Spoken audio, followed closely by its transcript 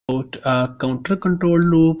a counter control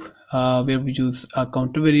loop where we use a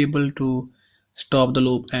counter variable to stop the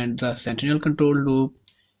loop, and the sentinel control loop.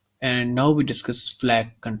 And now we discuss flag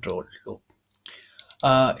control loop.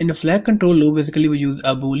 In a flag control loop, basically we use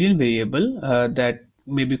a boolean variable that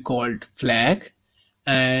may be called flag,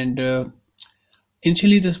 and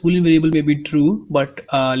initially this boolean variable may be true, but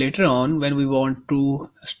later on when we want to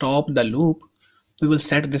stop the loop, we will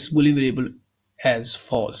set this boolean variable as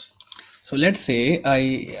false. So let's say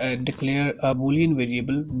I declare a boolean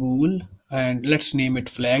variable bool, and let's name it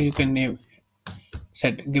flag. You can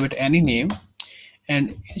give it any name,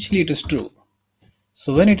 and initially it is true.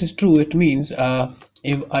 So when it is true, it means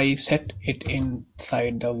if I set it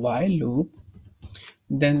inside the while loop,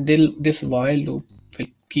 then this while loop will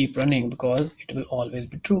keep running because it will always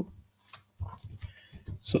be true.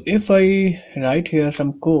 So if I write here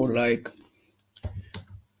some code like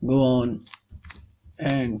go on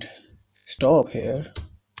and stop here,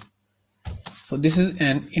 so this is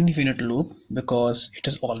an infinite loop because it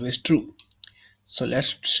is always true. So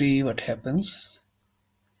let's see what happens.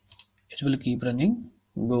 It will keep running.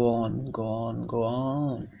 Go on, go on, go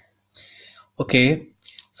on. Okay,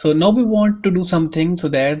 so now we want to do something so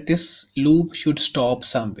that this loop should stop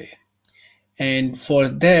some way. And for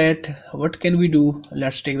that, what can we do?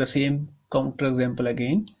 Let's take the same counter example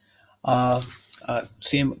again.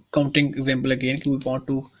 Same counting example again. We want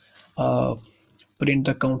to print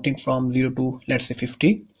the counting from 0 to, let's say,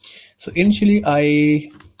 50. So initially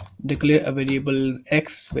I declare a variable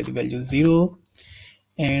x with value 0,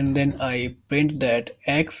 and then I print that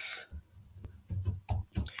x,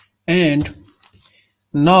 and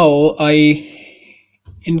now I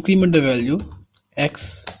increment the value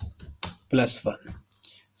x plus 1.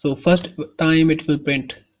 So first time it will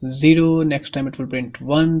print 0, next time it will print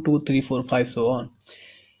 1, 2, 3, 4, 5, so on.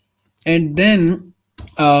 And then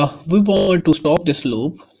we want to stop this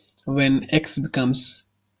loop when x becomes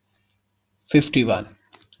 51,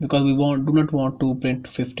 because we do not want to print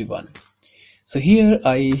 51. So here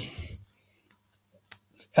I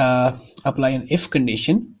apply an if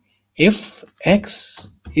condition. If x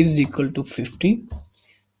is equal to 50,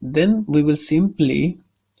 then we will simply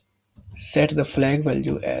set the flag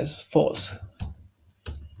value as false.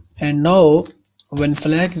 And now when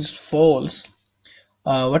flag is false,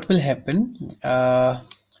 what will happen?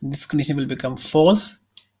 This condition will become false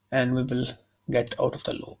and we will get out of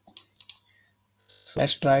the loop. So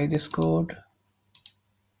let's try this code.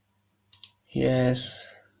 Yes,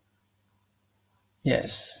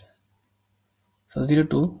 so 0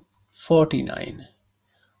 to 49.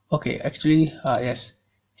 Okay, actually yes,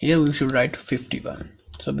 here we should write 51.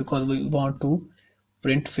 So because we want to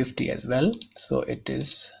print 50 as well, so it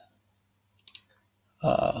is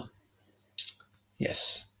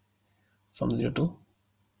yes, from 0 to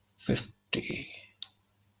 50,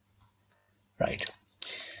 right?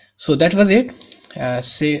 So that was it.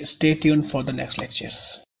 Stay tuned for the next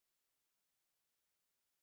lectures.